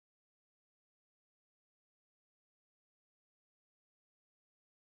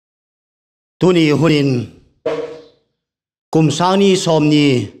Tuni hunin kumsani somni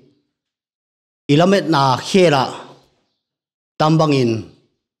ilamet na khera tambangin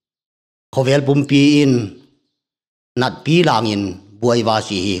khovel pumpi in nat pi langin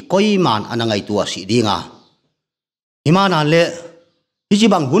buaiwasi hi koiman anangai tua si dinga himana le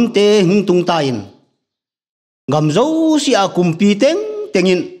hijibang hunte hingtung tain gamzo si akumpi teng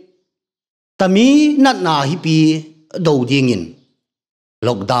tengin tami nat na hipi do dingin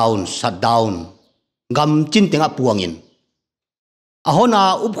lockdown shutdown gam chin tenga puangin ahona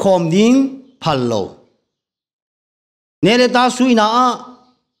upkhom ding phallo nere ta suina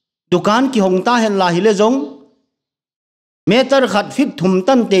dukan ki hongta hen la hile jong meter khat fit thum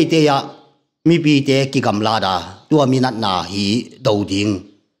tan te te ya mi pi te ki gamla da tua minat na hi do ding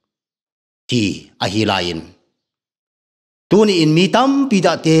ti a hi lain tuni in mi tam pi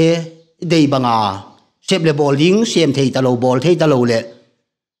da te dei banga seple bowling sem thei talo bol thei talo le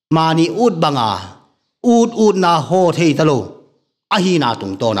mani ut banga ut na ho thei talo a hi na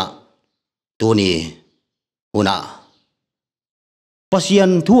tung to na tuni una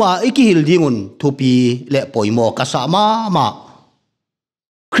pasian thua ikihil dingun thupi le poimo kasama ma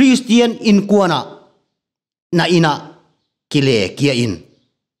Christian in kuana na ina kile kia in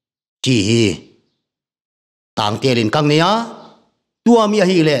chi hi tang telin kang nia tua mi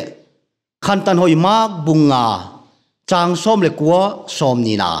hi le khantan hoi mak bunga chang som le kwa som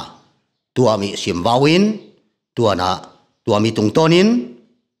ni na tua mi sim wawin tua mi tung tonin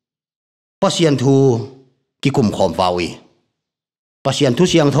pasian thu ki kum khom wawi pasian thu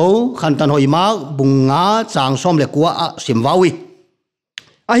siang tho khantan hoi mak bunga chang som le kwa sim wawi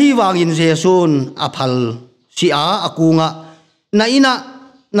a hi wangin jesun aphal si a akunga na ina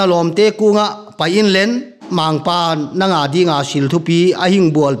na lom te kunga pain len mangpan nanga dinga sil thupi ahing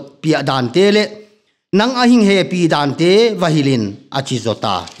bol pia dan te le nang ahing he pi dan te wahilin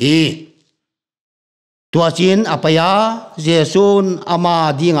achizota hi tua chin apaya jesun ama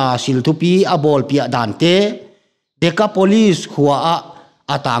dinga sil thupi abol pia dan te deka police khuwa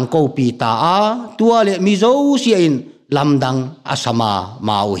atang ko pi ta a tua le mizo siain lamdang asama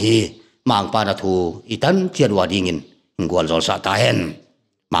mau hi mangpa na thu itan chiadwa dingin ngol zol sa ta hen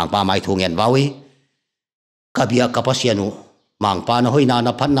mangpa mai thu ngen wawi kabia kapasianu mangpa na hoina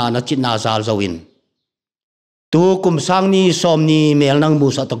na phanna na chitna zal zawin tu kumsang ni somni mel nang mu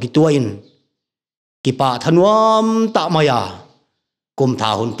sa to kituain kipa thanuam ta maya kum tha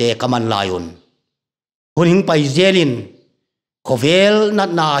hunte kaman layun hun hing pai zelin khovel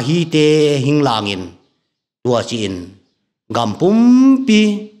nat na hi te hing langin tua chin gampum pi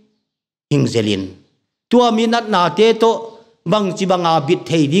hing zelin tua minat na te to bang chi banga bit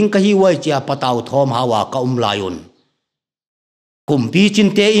thei ding ka hi wai chia pataw thom hawa ka layun kumpi chin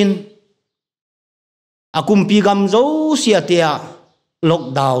te in akumpi gam zo sia te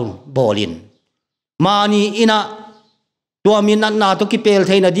lockdown bolin mani ina tua minat na to ki pel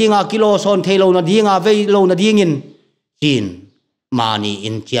theina dinga kilo son theilo na dinga vei lo na dingin chin mani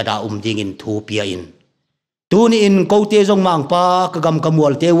in chiada dingin thu pia in tuni in kote jong mangpa kagam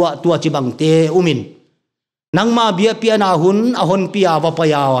kamual te wa tua chi bang te umin nang ma bia pia na hun ahon pia wa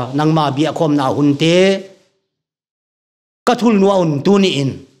paya nang ma bia khom na hun te kathul nu un tuni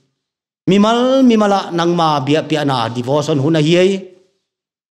in mimala nang ma bia pia na devotion hun a hiai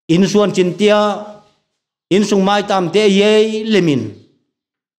in suan chintia in sung mai tam te ye lemin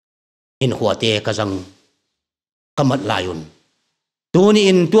in huate kazang kamat layun tuni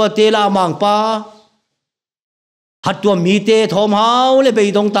in tua te la mangpa hat tua mi te thom hau le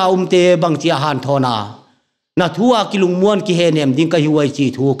beidong ta te bang chia han thona na thua kilung muan ki he nem ding ka hiwai chi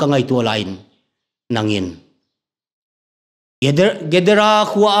thu ka ngai tua lain nangin gedera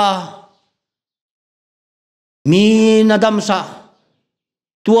khuwa mi nadam sa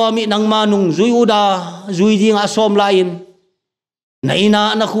tua mi nang manung zui uda zui ding asom lain na ina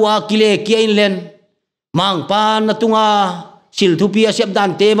na khuwa kile kiain len mang pa na tunga sil thupi asep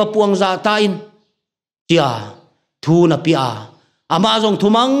dan te ma puang za tain tia thu na pia ama jong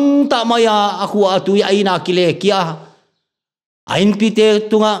thumang ta maya akhuwa atui aina kile kia ain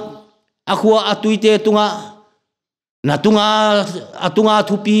pite tunga akhuwa atui te tunga na tunga atunga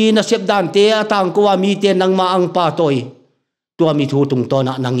thupi na sep dan te atang ko mi te nang ma ang pa toy tua mi thu tung to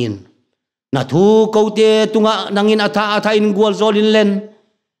na nangin na thu ko te tunga nangin atha in gol zolin len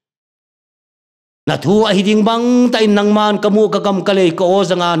na thu a hiding bang ta in nang man kamu kakam kale ko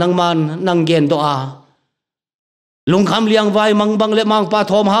zanga nang man nang gen do a lung kham liang vai mang bang le mang pa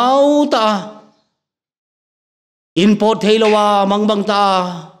thom hau ta in pot theilowa mang bang ta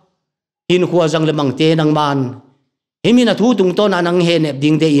in khuwa jang le mang te nang man himina thu tung to na nang he nep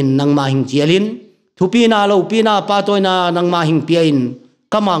ding de in nang ma hing chialin thu pi na lo pi na pa toy na nang ma hing pi in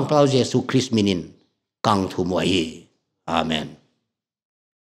kamang plau Jesu Christ minin kang thu mo hi amen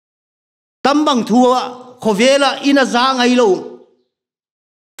tambang thua khovela ina za ngai lo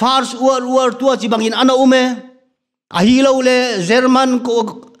fars uar tua chi bangin ana ume ahi lo le German ko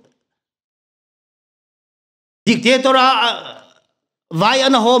dictator vai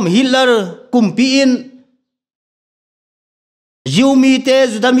ana hom Hitler kumpi in Jiumi te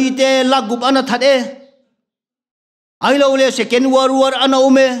Zudami te lagup ana thade ai lo le second world war ana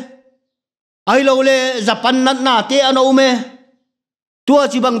ume ai lo le Japan na te ana ume tua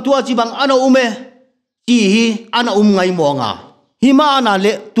chi bang ana ume chi hi ana ngai mo nga hima na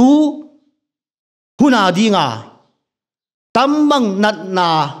le tu huna di nga tambang nat na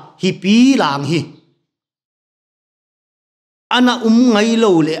hi pi lang hi ana ngai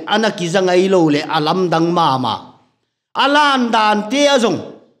lo le ana kiza ngai lo le alam dang mama alan dan te azong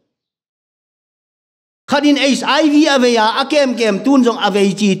khadin HIV aveya akem kem tun jong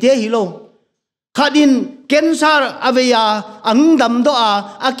avei chi te hi lo khadin cancer aveya ang dam do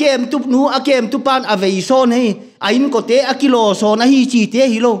akem tup nu akem tupan avei son hi ain ko te akilo son hi chi te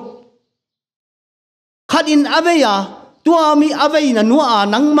hi lo khadin aveya tuami avei na nu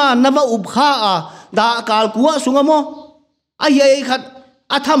nang ma nawa up kha da kal kuwa sungamo ai khat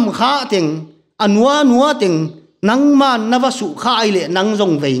atham kha teng nuwa teng nang man nawa su kha ai le nang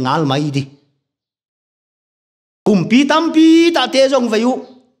jong vei ngal mai di kumpi tampi ta te jong veiu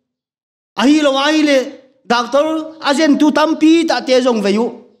ai lo ai le doctor ajen tu tampi ta te jong veiu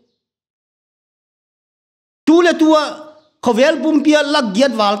tu le tua khovel pumpia lag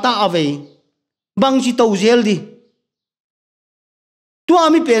giat walta ave bang chi to zel di tu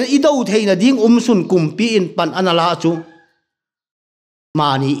ami pen i do theina ding sun kumpi in pan anala chu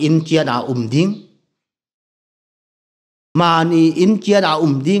mani in chia da ding mani in chia da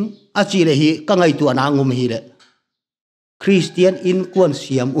ding a chi le hi ka ngai tu na ngum hi le Christian in kuan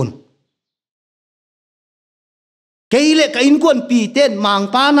siam keile ka in kuan pi ten mang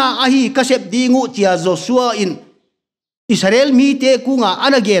pa na a hi ka sep dingu chia Joshua in Israel mi te kunga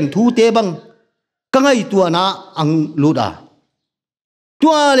anagen thu te bang ka ngai tu na ang luda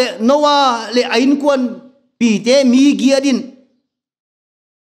tua le Noah le ain kuan pi te mi giadin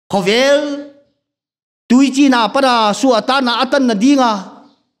khovel tuichi na para suata na atan na dinga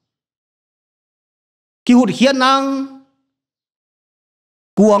ki hut hian nang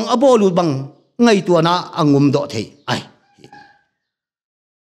kuang abolu bang ngai tu na angum do thei ai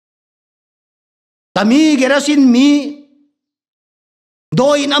tami gerasin mi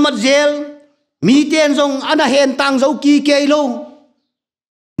doin amat zel mi ten jong ana hen tang zo ki ke lo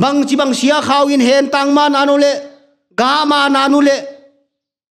bang chi bang sia khaw in hen tang man anu le ga ma na nu le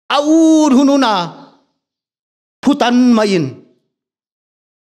aur hununa phutan main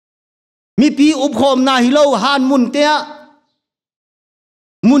mi pi up khom na hilo han mun te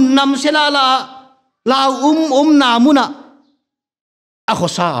mun nam selala la na muna a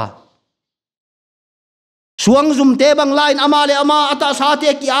khosa suang zum te bang line amale ama ata sa te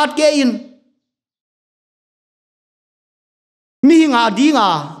ki at ke in mi nga di nga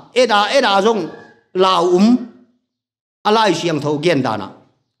eda jong la alai siang tho gen dana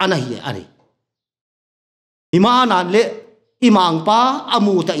ana hi ani imana le imang pa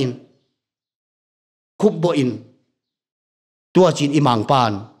amu ta in khub bo in tua chin imang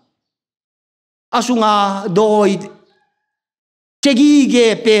pan asunga doi chegi ge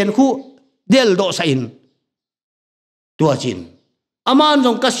pen khu del do sa in tua chin aman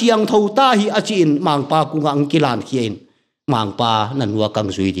jong ka siang tho ta hi achin mang pa ku ngang kilan khien mang pa nanwa kang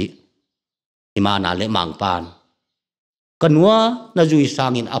zui di imana le mang pan kanwa na zui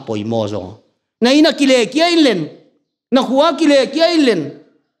sangin apoi mo zo na ina kile kia len na khuwa kile kia len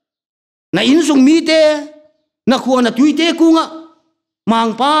na innsung mi te na khuwa na tuite kunga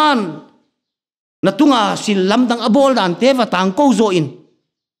mang pan na tunga sil lamdang abol dan te va tang ko zo in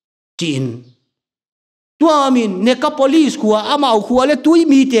chin tua min ne ka police khuwa amau khuwa le tui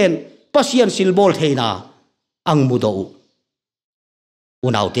mi ten pasien sil bol theina ang mudo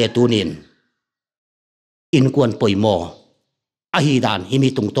unau te tunin in kuan poimo ahi dan himi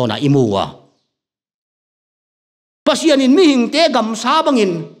tung to na imuwa pasian in mi hing te gam sa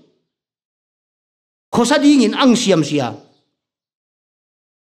bangin khosading in ang siam sia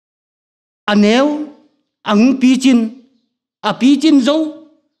aneu ang pichin zo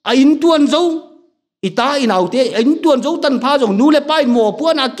a in tuan zo ita inau te in tuan zo tan pha jong nu le pai mo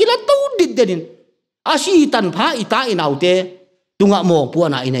puan a kila to dit denin asi tan pha ita inau te tunga mo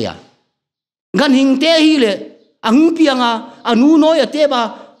puan a inaya gan hing te hi le ang pianga anu noi ate ba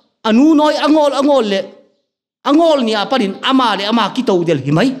anu noi angol le angol ni apanin ama le ama ki to del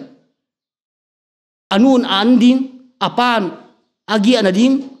himai anun anding apan agia na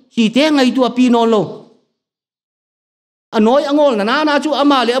ding si te ngai tua pi non lo anoi angol na chu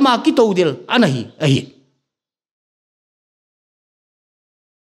ama le ama ki to del anahi ahi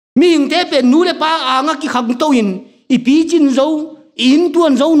ming te pe nu le pa anga ki khang to in i pi chin zo in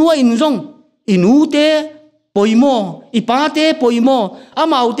tuan zo nuo in zong inu te poimo i pa te poimo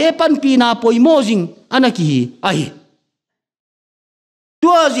amau te pan pi na poimo jing anaki ahi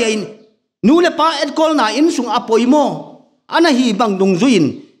tua ziain nu le pa et kol na in sung apoimo anahi bang dung zuin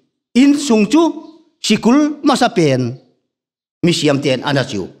in sung chu sikul masapen misiam ten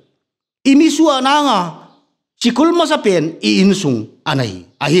anachiu imisua nanga sikul masapen i in sung anahi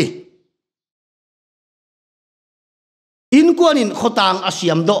ahi in kuanin khotang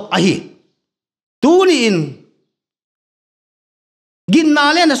asiam do ahi tuni in gin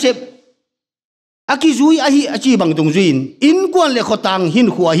na le na sep akizui ahi achi bang dung zuin in kuan le khotang hin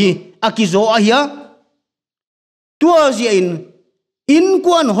khu ahi akizo ahia tua ziain in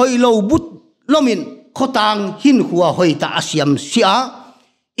kuan hoilo but lomin khotang hin khua hoi ta asiam sia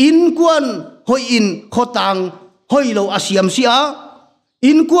in kuan hoi in khotang hoilo asiam sia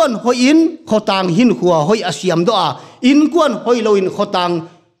in kuan hoi in khotang hin khua hoi asiam do a in kuan hoilo in khotang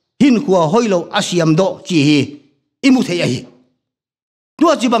hin khua hoilo asiam do chi hi imu thei ahi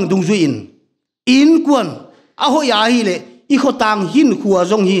tua chi bang dung zuin in kuan a hoi a hi le i khotang hin khua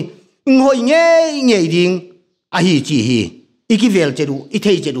zong hi ngoi nge ding ahi chi hi ikivel chedu i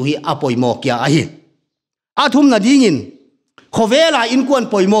thei chedu hi apoi mo kya ahi athum na dingin khovela in kuan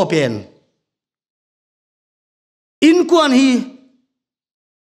poimo pen in kuan hi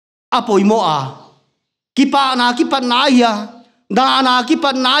apoimo a kipa na hiya dana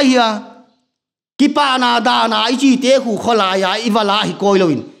kipat na hiya kipa na dana ichi te khu khola ya iwala hi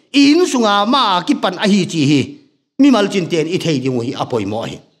koiloin in sunga ma kipan ahi chi hi mi mal chin ten i thei ding hi apoimo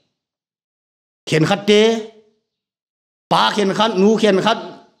hi khen khat te pa khen khat nu khen khat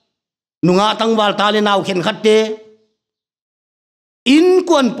nunga tangwal ta le naw khen khat te in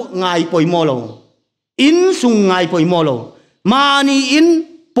kuan ngai poimo lo in sung ngai poimo lo mani in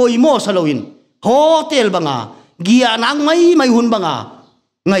poimo saloin hotel banga gia nang mai hun banga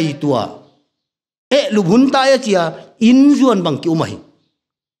ngai tua e lubhun ta ya chia in zuan bang ki umai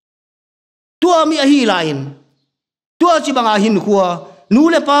tua mi a hi lain tua chi banga hin khuwa nu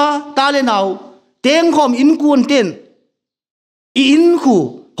le pa ta le naw teng khom in kuan ten in khu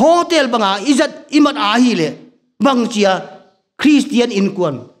hotel banga izat imat a hi le bang chia Christian in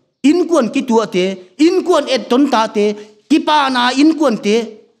kuan ki tua te in kuan et ton ta te ki pa na in kuan te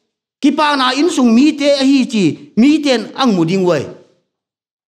ki pa na in sung mi te hi chi mi ten ang muding wai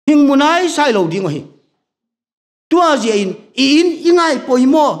hing munai sai lo ding hi tua ji in ingai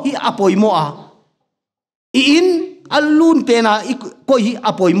poimo hi apoimo a in alun pe na ko hi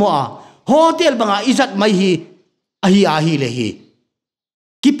apoimo a hotel banga izat mai hi a hi le hi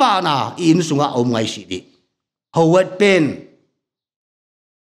ki pa na in sunga om ngai si di howat pen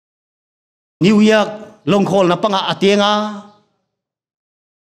New York long khol na panga atenga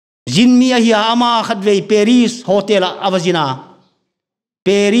jinmia hi ama khatwei Paris hotel avazina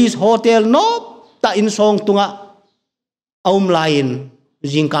Paris hotel no ta in song tunga aum lain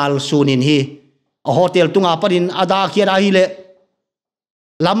jingkal sunin hi a hotel tunga parin ada khira hi le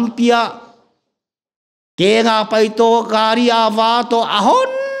lampia kenga paito garia wa to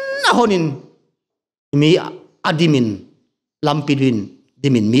ahonin mi adimin lampidin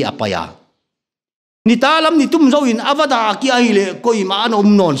dimin mi apaya ni talam ni tum zoin avada ki ai le koi ma an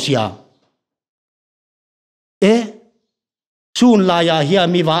non sia sun la ya hia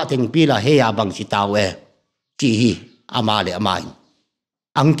mi wa teng pi la he ya bang si taw chi hi ama le amai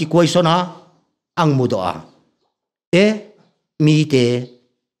ang ki koi sona ang mudo a mi te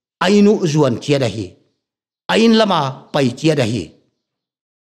ainu zuan chia da hi ain lama pai chia da hi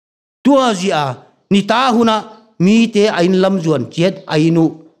tua zia ni ta huna mi te ain lam zuan chiet ainu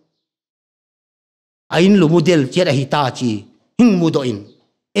ain lu model chiet a hi ta chi hing mudo in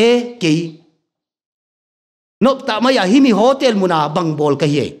ke nop ta maya hi mi hotel muna bang bol ka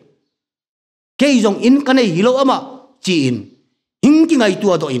hi ke jong in kanai hilo ama chi in hing ki ngai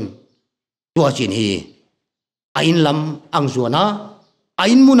tua do in tua chin hi ain lam ang zuana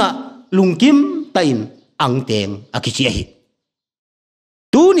ain muna lungkim tain ang teng akichi hi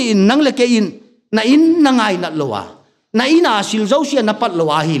tu ni in nang le ke in na in nangai na lowa na ina sil zo sia na pat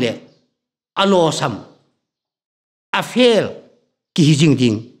lowa hi le alo sam a fail ki jing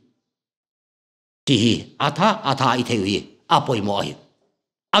ding ti atha I thei apoi mo hi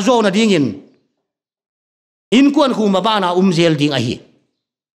azo na ding in kuan khu ma bana zel ding a hi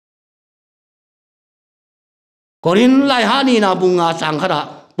korin lai hani na bunga chang khara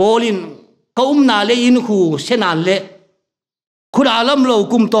polin kaum na le in khu senan le khuda lam lo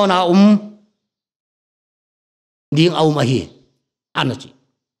kum to na ding au ma hi anachi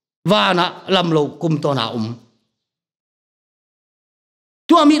wana lam lo kum to na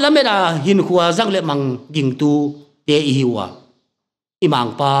tua mi lameda hin khuwa jang le mang ging tu te hiwa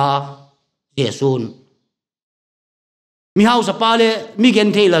imang pa yesun mi hau sa pale mi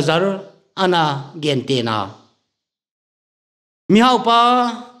gen the lazar ana gen te na mi hau pa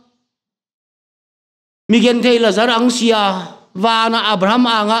mi gen the lazar ang sia wana abraham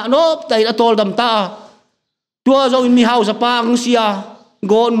anga nop tai la tol dam ta tua zo mi hau sa pa ang sia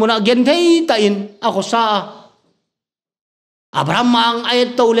gon muna gen the ta in ako sa abraham mang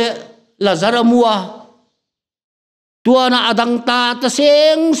ay tole lazar mua tua na adang ta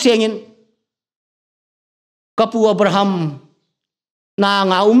seng sengin kapu abraham na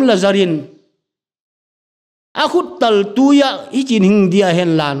nga lazarin akut tal tuya ichin hing dia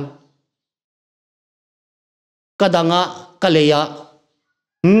henlan kadanga kaleya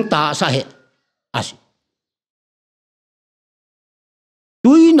ta sahe asi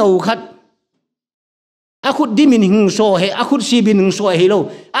tui nau khat akut dimin hing so he akut sibin hing so he lo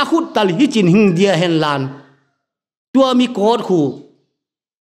akut tal hichin hing dia henlan tua mi kot khu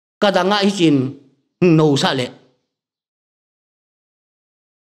kadanga hichin no sa le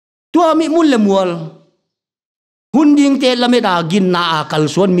tua mi mun le mual hun ding te lameda gin na akal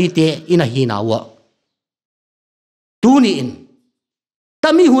suan mi te ina hina wa tu ni in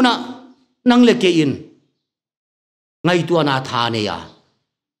tami huna nang le ke in ngai tua na tha ne ya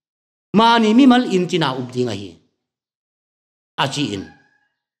mani mi mal in china up ding hi achi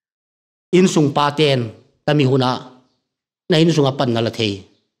in sung paten tami huna na in sung apan na la thei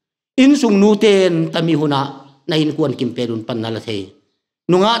in sung nu ten tami huna na in kuan kim perun pan na la thei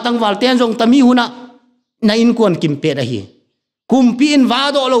nunga tang wal ten jong tami huna na in kuan kim pe da hi kumpi in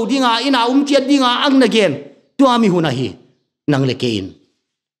va do lo dinga ina chiat dinga ang na gen tu ami huna hi nang le ke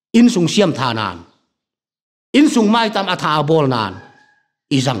in sung siam tha nan in sung mai tam atha bol nan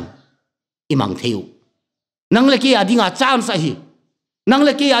izang imang theu nang le ke adinga chan sa hi nang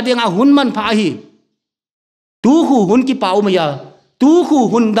le ke adinga hun man pha hi tu khu hun ki pau ma ya tu khu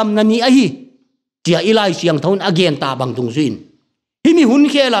hun dam na ni a hi tia ilai siang thon again ta bang tung suin himi hun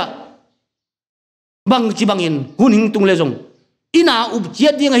khela bang chi bangin hun hing tung le jong ina up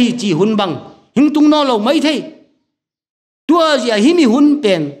chiat ding hi chi hun bang hing tung no lo mai thei tua zia himi hun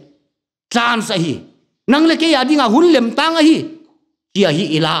pen chan sa hi nang le ke ya dinga hun lem tang a hi chia hi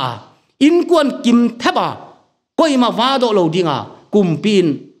ila in kuan kim thaba koi ma va do lo dinga kumpin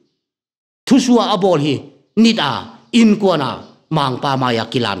thusua abol hi nida in kuana mang pa ma ya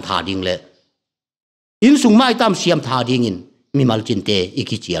kilan tha ding le in sung mai tam siam tha ding in mimal chinte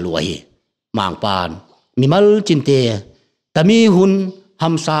iki chia lu hi mang pan mimal chinte tami hun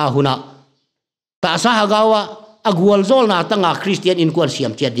hamsa huna ta sa hagawa agwal zol na tanga Christian in kuan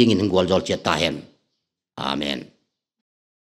siam chet ding in gwal zol chet ta hen amen.